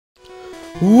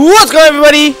What's going on,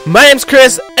 everybody? My name's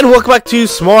Chris, and welcome back to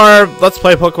some more Let's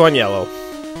Play Pokemon Yellow.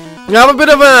 Now, I have a bit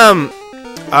of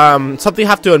something I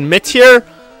have to admit here,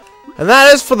 and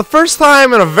that is for the first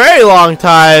time in a very long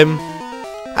time,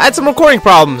 I had some recording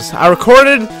problems. I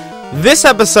recorded this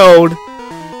episode,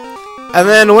 and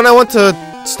then when I went to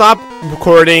stop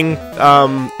recording,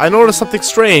 I noticed something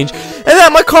strange, and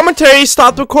then my commentary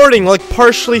stopped recording, like,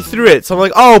 partially through it. So I'm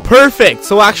like, oh, perfect.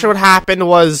 So actually what happened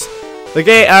was the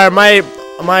game,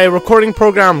 my recording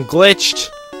program glitched,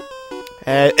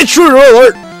 and intruder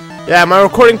alert! Yeah, my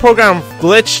recording program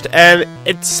glitched, and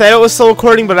it said it was still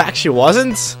recording, but it actually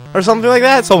wasn't, or something like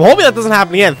that. So I'm hoping that doesn't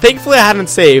happen again. Thankfully, I hadn't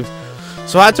saved,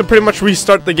 so I had to pretty much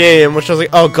restart the game, which I was like,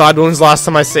 oh god, when's the last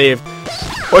time I saved?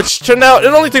 Which turned out,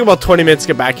 it only took about 20 minutes to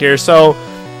get back here, so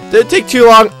it didn't take too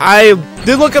long. I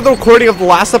did look at the recording of the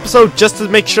last episode just to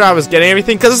make sure I was getting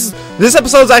everything, because this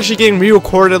episode is actually getting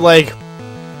re-recorded, like,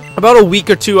 about a week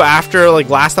or two after, like,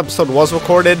 last episode was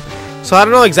recorded. So I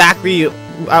don't know exactly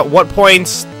at what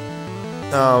points,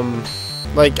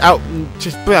 like,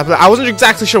 I wasn't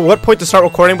exactly sure what point to start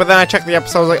recording, but then I checked the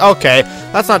episode, I was like, okay,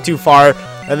 that's not too far.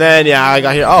 And then, yeah, I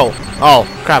got here, oh,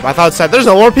 crap, I thought it said, there's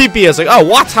no more PP. I was like, oh,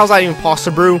 what? How's that even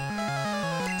possible?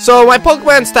 So, my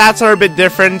Pokemon stats are a bit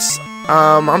different.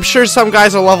 I'm sure some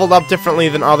guys are leveled up differently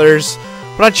than others,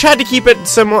 but I tried to keep it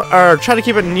similar, or try to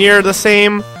keep it near the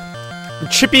same.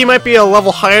 Chippy might be a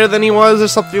level higher than he was, or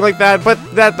something like that, but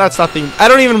that's nothing. I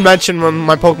don't even mention when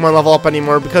my Pokemon level up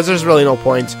anymore, because there's really no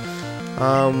point.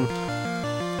 All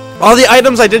the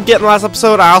items I did get in the last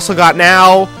episode, I also got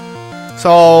now.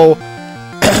 So,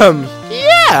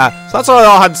 yeah, so that's all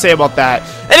I had to say about that.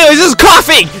 Anyways, this is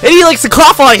coughing, and he likes to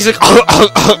cough a lot. He's like,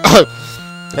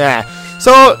 yeah.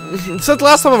 So, since the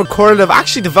last time I recorded, I've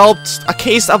actually developed a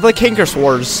case of the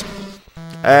Kinkerswars.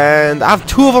 And I have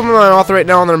 2 of them in my mouth right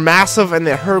now, and they're massive, and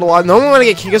they hurt a lot. Normally when I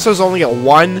get Kinkerswars, I only get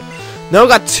 1. Now I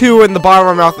got 2 in the bottom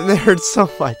of my mouth, and they hurt so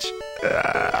much.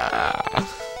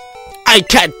 I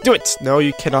can't do it! No,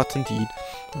 you cannot indeed.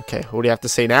 Okay, what do you have to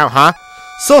say now, huh?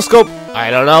 Soulscope!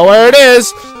 I don't know where it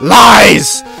is!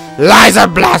 Lies! Lies are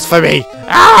blasphemy!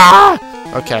 Ah!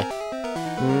 Okay.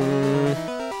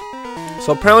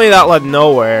 So apparently that led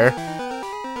nowhere.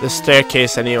 The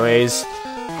staircase anyways.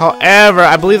 However,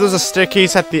 I believe there's a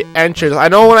staircase at the entrance. I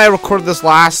know when I recorded this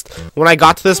last, when I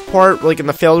got to this part, like in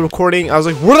the failed recording, I was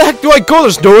like, where the heck do I go?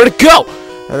 There's nowhere to go!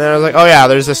 And then I was like, oh yeah,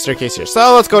 there's a staircase here.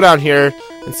 So let's go down here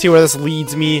and see where this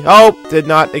leads me. Oh, did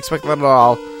not expect that at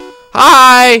all.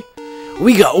 Hi!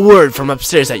 We got word from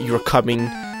upstairs that you were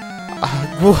coming.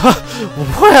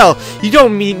 Well, you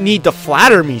don't need to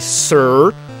flatter me,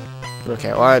 sir.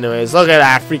 Okay, well anyways, look at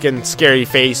that freaking scary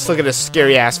face. Look at this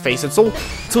scary ass face. It's so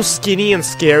skinny and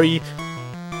scary.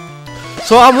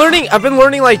 So I've been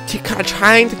learning like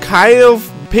trying to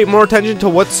pay more attention to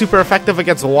what's super effective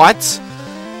against what.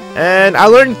 And I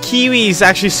learned Kiwi's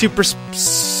actually super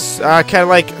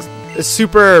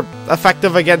super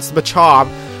effective against Machop,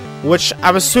 which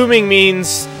I'm assuming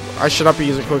means I should not be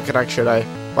using Quick Connect, should I?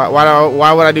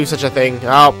 Why would I do such a thing?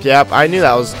 Oh, yep, I knew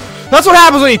that was. That's what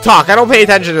happens when you talk. I don't pay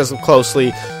attention as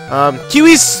closely.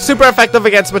 Kiwi's super effective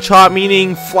against Machop,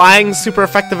 meaning flying super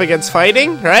effective against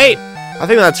fighting, right? I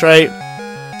think that's right.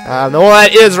 No,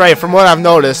 that is right from what I've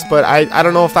noticed, but I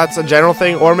don't know if that's a general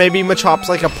thing, or maybe Machop's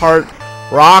like a part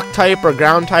rock type or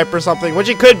ground type or something, which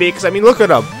it could be, because I mean, look at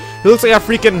him. He looks like a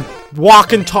freaking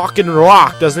walking, talking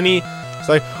rock, doesn't he? It's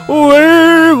like, we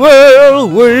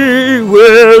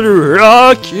will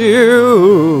rock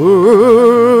you.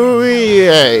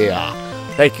 Yeah.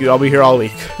 Thank you, I'll be here all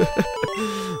week.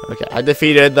 Okay, I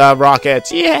defeated the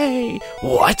Rockets. Yay!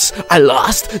 What? I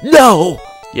lost? No!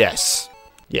 Yes.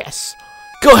 Yes.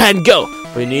 Go ahead and go.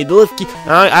 We need the lift key.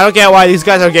 I don't get why these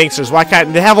guys are gangsters. Why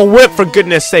can't they have a whip, for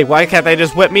goodness sake? Why can't they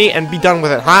just whip me and be done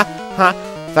with it, huh? Huh?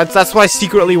 That's what I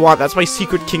secretly want. That's my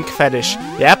secret kink fetish.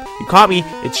 Yep, you caught me.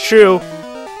 It's true.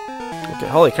 Okay,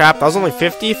 holy crap, that was only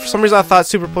 50? For some reason I thought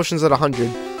super potions at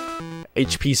 100.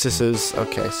 HP sisses.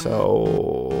 Okay,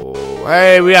 so...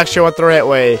 Hey, we actually went the right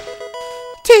way.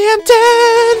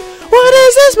 TM10! What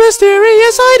is this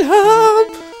mysterious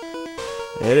item?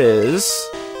 It is...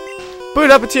 Boot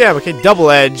up a TM. Okay,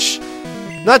 Double Edge.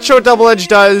 Not sure what Double Edge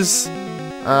does.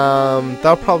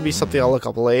 That'll probably be something I'll look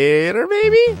up later,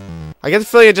 maybe? I get the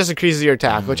feeling it just increases your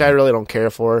attack, which I really don't care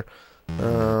for.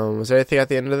 Was there anything at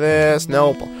the end of this?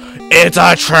 Nope. It's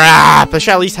a trap! I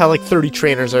should at least have like 30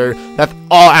 trainers or that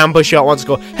all ambush you at once and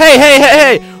go, hey, hey,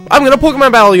 hey, hey! I'm gonna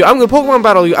Pokemon battle you! I'm gonna Pokemon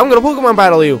battle you! I'm gonna Pokemon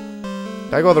battle you!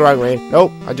 Did I go the wrong way?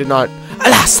 Nope, I did not.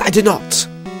 Alas, I did not!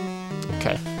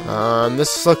 Okay.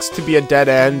 This looks to be a dead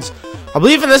end. I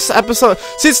believe in this episode,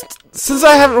 since since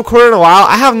I haven't recorded in a while,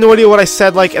 I have no idea what I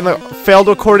said, like, in the failed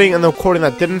recording and the recording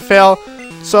that didn't fail.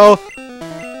 So,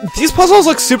 these puzzles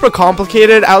look super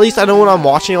complicated. At least I know when I'm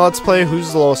watching a Let's Play.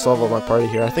 Who's the lowest level of my party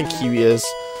here? I think Kiwi is.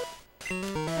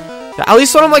 Yeah, at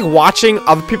least when I'm, like, watching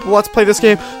other people Let's Play this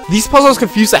game, these puzzles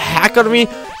confuse the heck out of me.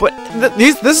 But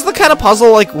this is the kind of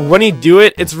puzzle, like, when you do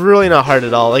it, it's really not hard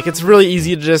at all. Like, it's really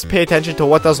easy to just pay attention to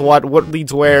what does what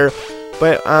leads where.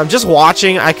 But just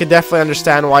watching, I could definitely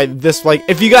understand why this, like,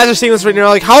 if you guys are seeing this right now,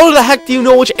 like, how the heck do you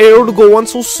know which arrow to go on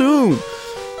so soon?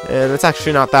 And it's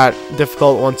actually not that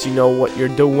difficult once you know what you're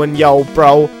doing, yo,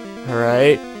 bro.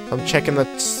 Alright, I'm checking the...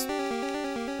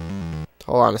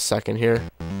 Hold on a second here.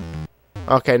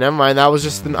 Okay, never mind, that was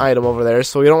just an item over there,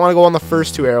 so we don't want to go on the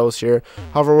first two arrows here.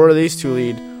 However, where do these two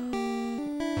lead?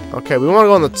 Okay, we want to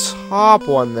go on the top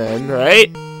one then, right?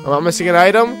 Am I missing an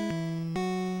item?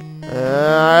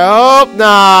 I hope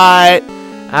not.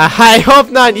 I hope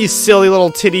not, you silly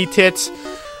little titty tits.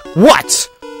 What?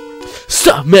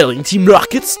 Stop meddling, Team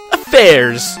Rocket's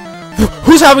affairs.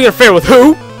 Who's having an affair with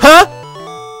who? Huh?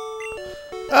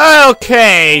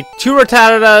 Okay, two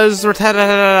Rattatas.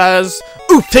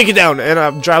 Ooh, take it down, and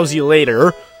I'm drowsy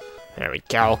later. There we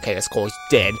go. Okay, this guy's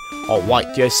dead. All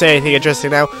right, do I say anything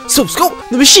interesting now? So, let's go.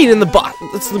 The machine in the box.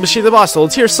 It's the machine in the box, so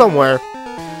it's here somewhere.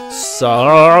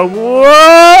 Somewhere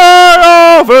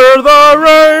over the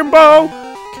rainbow.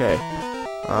 Okay.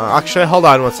 Actually, hold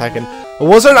on 1 second.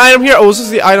 Was there an item here? Oh, was this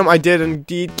the item I did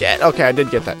indeed get? Okay, I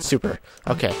did get that. Super.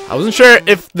 Okay. I wasn't sure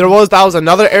if that was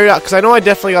another area, because I know I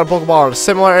definitely got a Pokeball in a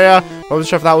similar area. I wasn't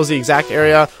sure if that was the exact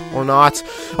area or not.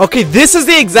 Okay, this is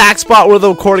the exact spot where the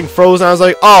recording froze, and I was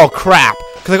like, oh, crap.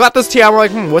 Because I got this TM, I'm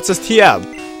like, what's this TM?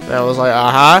 And I was like,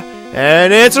 uh-huh.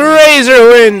 And it's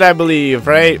Razorwind, I believe,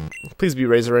 right? Please be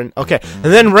Razorwind. Okay, and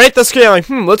then right the screen, I'm like,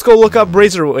 let's go look up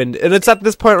Razorwind. And it's at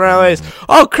this point where I realize,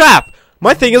 oh crap,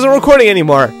 my thing isn't recording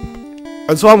anymore.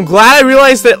 And so I'm glad I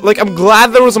realized that, like, I'm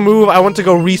glad there was a move I went to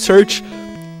go research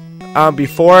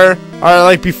before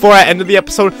I ended the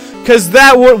episode, because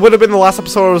that would have been the last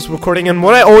episode I was recording. And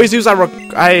what I always do is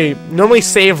I normally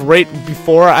save right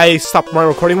before I stop my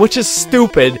recording, which is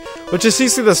stupid, which is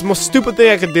seriously the most stupid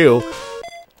thing I could do.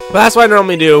 But that's what I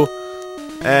normally do.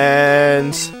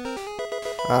 And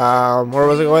where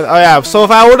was I going? Oh yeah, so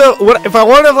if I would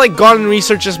have like gone and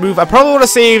researched this move, I probably would have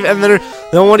saved, and then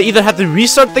would either have to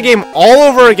restart the game all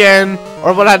over again,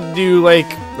 or would have to do like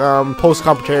post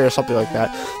commentary or something like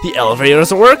that. The elevator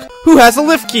doesn't work. Who has a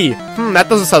lift key? That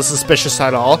doesn't sound suspicious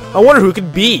at all. I wonder who it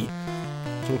could be.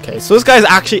 Okay, so this guy's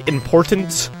actually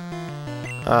important.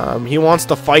 He wants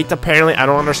to fight, apparently. I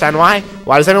don't understand why.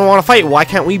 Why does anyone want to fight? Why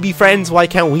can't we be friends? Why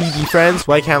can't we be friends?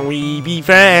 Why can't we be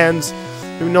friends?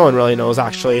 No one really knows,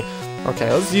 actually.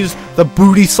 Okay, let's use the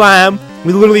booty slam.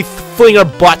 We literally fling our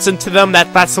butts into them.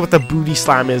 That's what the booty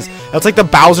slam is. That's like the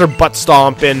Bowser butt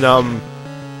stomp in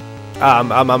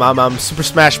Super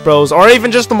Smash Bros. Or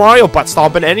even just the Mario butt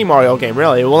stomp in any Mario game,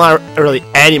 really. Well, not really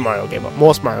any Mario game, but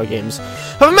most Mario games.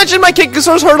 Have I mentioned my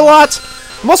Kinkosaurus hurt a lot?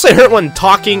 Mostly hurt when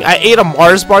talking. I ate a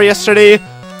Mars bar yesterday.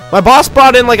 My boss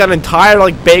brought in like an entire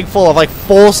like bag full of like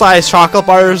full-size chocolate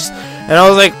bars, and I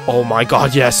was like, oh my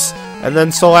god, yes. And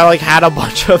then so I like had a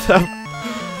bunch of them,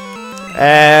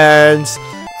 and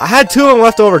I had 2 of them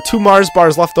left over, 2 Mars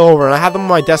bars left over, and I had them on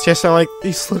my desk yesterday. I'm like,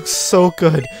 these look so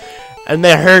good, and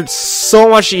they hurt so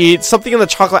much to eat. Something in the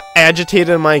chocolate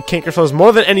agitated my Kinkosaurus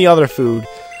more than any other food.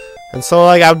 And so,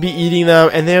 like, I would be eating them,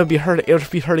 and they would be hurting. It would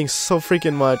be hurting so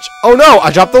freaking much. Oh no!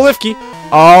 I dropped the lift key.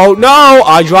 Oh no!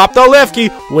 I dropped the lift key.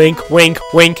 Wink, wink,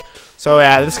 wink. So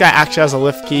yeah, this guy actually has a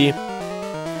lift key.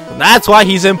 And that's why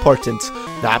he's important.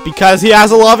 Not because he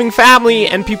has a loving family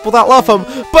and people that love him,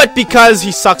 but because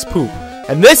he sucks poop.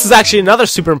 And this is actually another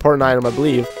super important item, I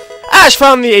believe. Ash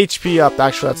found the HP up.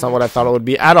 Actually, that's not what I thought it would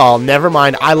be at all. Never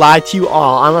mind. I lied to you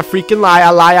all. I'm a freaking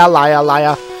liar, liar, liar,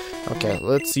 liar. Okay,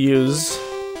 let's use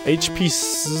HP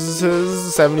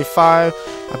 75.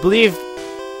 I believe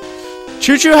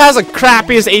Choo Choo has the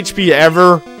crappiest HP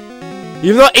ever.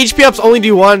 Even though HP ups only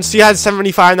do 1, so he had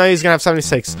 75, now he's gonna have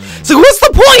 76. So what's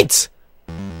the point?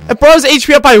 It brought his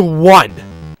HP up by 1.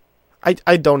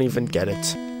 I don't even get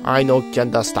it. I don't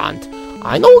understand.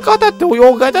 I don't got that. Do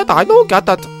you get it? I don't got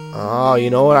that. Oh, you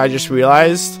know what I just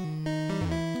realized?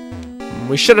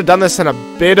 We should have done this in a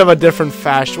bit of a different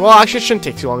fashion. Well, actually, it shouldn't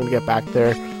take too long to get back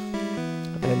there.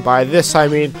 And by this, I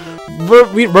mean,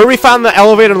 where we found the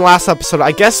elevator in the last episode.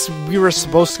 I guess we were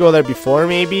supposed to go there before,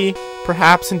 maybe?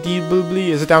 Perhaps, indeed, boobly.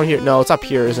 Is it down here? No, it's up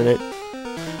here, isn't it?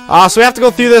 So we have to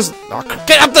go through this. Oh,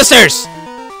 get up the stairs!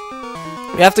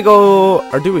 We have to go,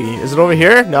 or do we? Is it over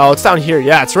here? No, it's down here.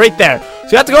 Yeah, it's right there. So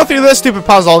you have to go through this stupid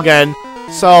puzzle again.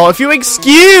 So, if you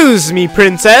excuse me,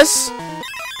 princess.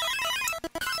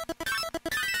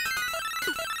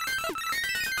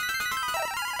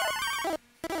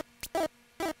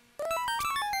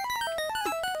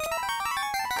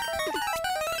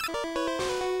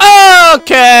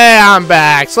 Okay, I'm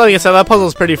back. So like I said, that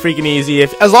puzzle's pretty freaking easy.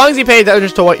 As long as you pay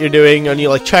attention to what you're doing and you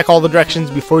like check all the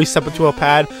directions before you step into a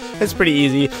pad, it's pretty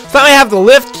easy. So now I have the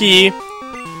lift key.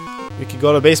 We could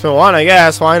go to basement 1, I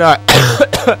guess. Why not?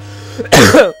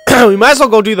 We might as well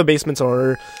go do the basements in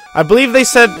order. I believe they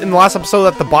said in the last episode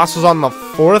that the boss was on the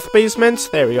 4th basement.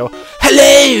 There we go.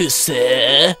 Hello,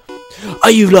 sir. Are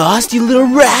you lost, you little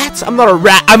rat? I'm not a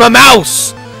rat. I'm a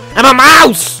mouse. I'm a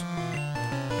mouse.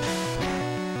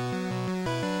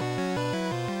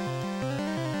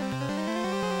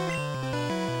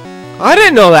 I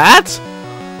didn't know that.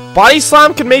 Body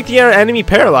slam can make the enemy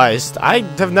paralyzed. I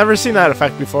have never seen that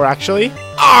effect before, actually.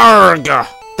 Arg!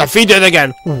 Defeated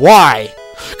again. Why?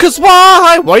 Cause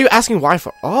why? Why are you asking why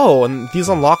for? Oh, and these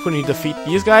unlock when you defeat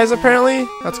these guys, apparently?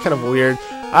 That's kind of weird.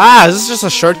 Ah, is this just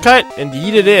a shortcut?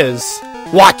 Indeed it is.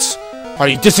 What? Are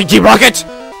you dissing Team Rocket?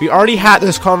 We already had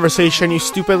this conversation, you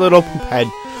stupid little poop head.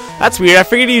 That's weird. I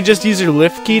figured you'd just use your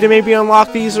lift key to maybe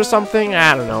unlock these or something.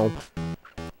 I don't know.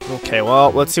 Okay,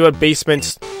 well, let's see what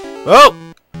basement... Oh!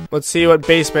 Let's see what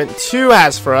basement 2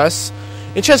 has for us.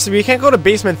 Interesting, we can't go to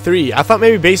basement 3. I thought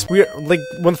maybe like,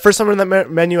 when the first time we were in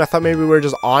that menu, I thought maybe we were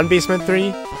just on basement 3.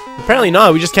 Apparently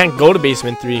not, we just can't go to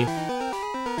basement 3.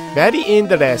 Very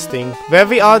interesting. Where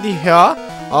we are here?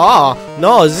 Oh,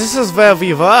 no, this is where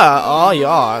we were. Oh,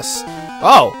 yes.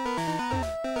 Oh.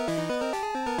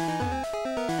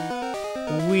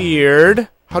 Weird.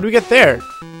 How do we get there?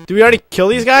 Did we already kill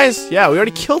these guys? Yeah, we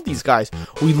already killed these guys.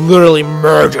 We literally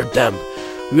murdered them.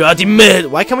 We already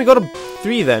murdered. Why can't we go to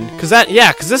 3 then? Cause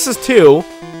this is 2.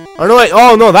 Oh no, wait.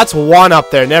 Oh no, that's 1 up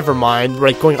there. Never mind.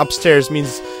 Right, going upstairs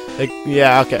means, like,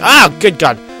 yeah, okay. Ah, good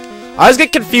God. I always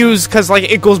get confused because like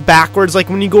it goes backwards. Like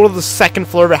when you go to the 2nd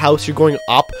floor of a house, you're going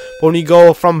up. But when you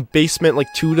go from basement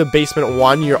like 2 to basement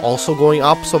 1, you're also going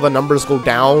up. So the numbers go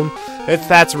down.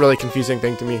 That's a really confusing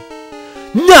thing to me.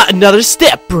 Not another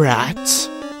step, brat.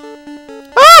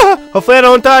 Ah! Hopefully I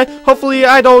don't die. Hopefully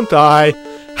I don't die.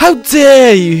 How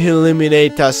dare you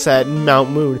eliminate us at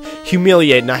Mount Moon?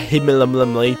 Humiliate, not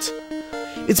humiliate.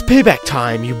 It's payback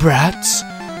time, you brats.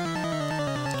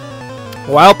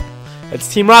 Well, it's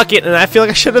Team Rocket, and I feel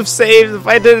like I should have saved. If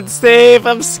I didn't save,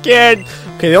 I'm scared.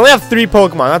 Okay, they only have 3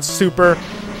 Pokemon. That's super.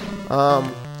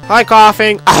 Hi,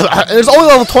 coughing. There's only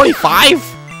level 25?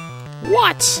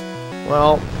 What?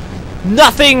 Well,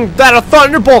 nothing that a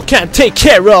Thunderbolt can't take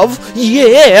care of.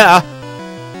 Yeah.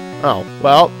 Oh,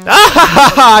 well.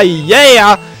 Ah,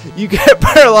 yeah! You get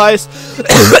paralyzed.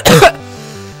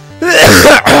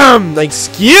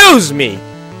 Excuse me.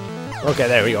 Okay,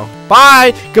 there we go.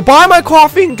 Bye. Goodbye, my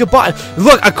coughing. Goodbye.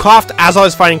 Look, I coughed as I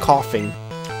was fighting coughing.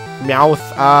 Meowth.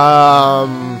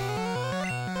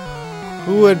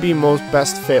 Who would be most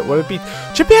best fit? Would it be...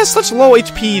 Chippy has such low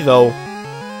HP, though.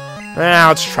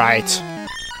 Let's try it.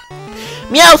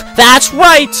 Meowth, that's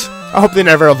right! I hope they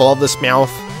never evolve this Meowth.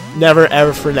 Never,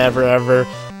 ever, for never, ever.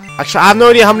 Actually, I have no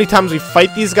idea how many times we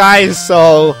fight these guys,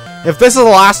 so if this is the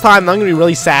last time, I'm gonna be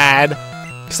really sad.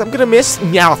 Because I'm gonna miss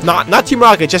Meowth. Not Team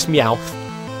Rocket, just Meowth.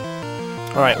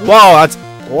 Alright,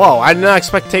 whoa, I did not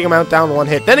expect to take him out down 1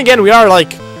 hit. Then again, we are,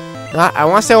 like, I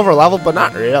want to say over leveled, but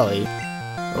not really.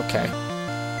 Okay.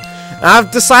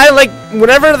 I've decided, like,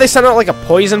 whenever they send out, like, a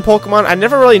poison Pokemon, I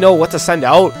never really know what to send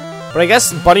out. But I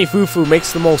guess Bunny Fufu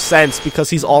makes the most sense because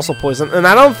he's also poison. And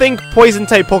I don't think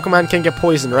poison-type Pokemon can get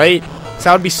poisoned, right? So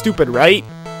that would be stupid, right?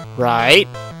 Right?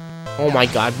 Oh my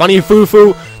God. Bunny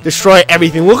Fufu, destroy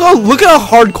everything. Look how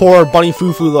hardcore Bunny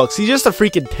Fufu looks. He's just a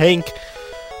freaking tank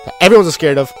that everyone's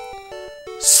scared of.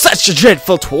 Such a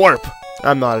dreadful twerp.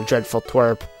 I'm not a dreadful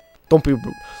twerp. Don't be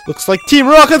rude. Looks like Team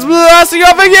Rocket's blasting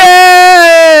off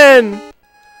again!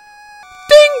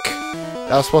 Dink!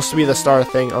 That was supposed to be the star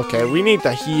thing. Okay, we need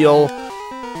to heal.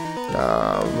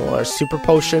 More super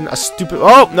potion. A stupid...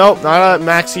 Oh, no, not a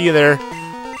max either.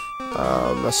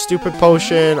 A stupid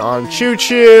potion on Choo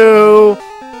Choo.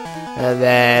 And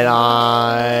then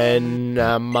on...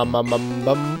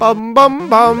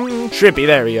 Trippy,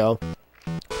 there we go.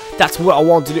 That's what I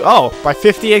want to do. Oh, by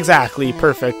 50 exactly.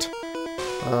 Perfect.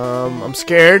 I'm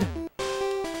scared.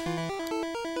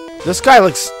 This guy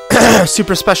looks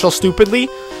super special stupidly.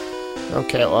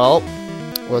 Okay, well,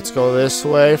 let's go this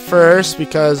way first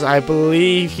because I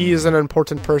believe he is an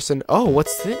important person. Oh,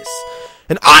 what's this?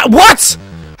 What?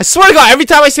 I swear to God, every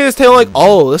time I see this tail, I'm like,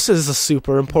 oh, this is a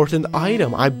super important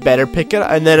item. I better pick it.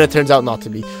 And then it turns out not to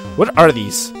be. What are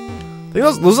these? I think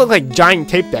those look like giant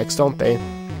tape decks, don't they?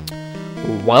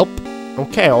 Welp.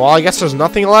 Okay, well, I guess there's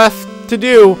nothing left to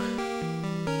do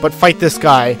but fight this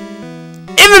guy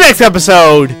in the next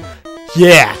episode.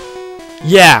 Yeah.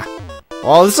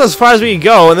 Well, this is as far as we can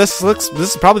go, and this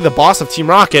is probably the boss of Team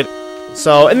Rocket.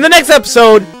 So, in the next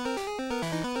episode,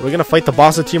 We're gonna fight the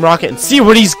boss of Team Rocket and see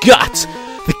what he's got.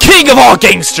 The king of all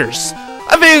gangsters.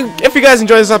 I think if you guys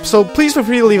enjoyed this episode, please feel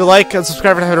free to leave a like and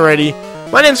subscribe if you haven't already.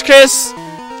 My name's Chris,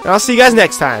 and I'll see you guys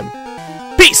next time.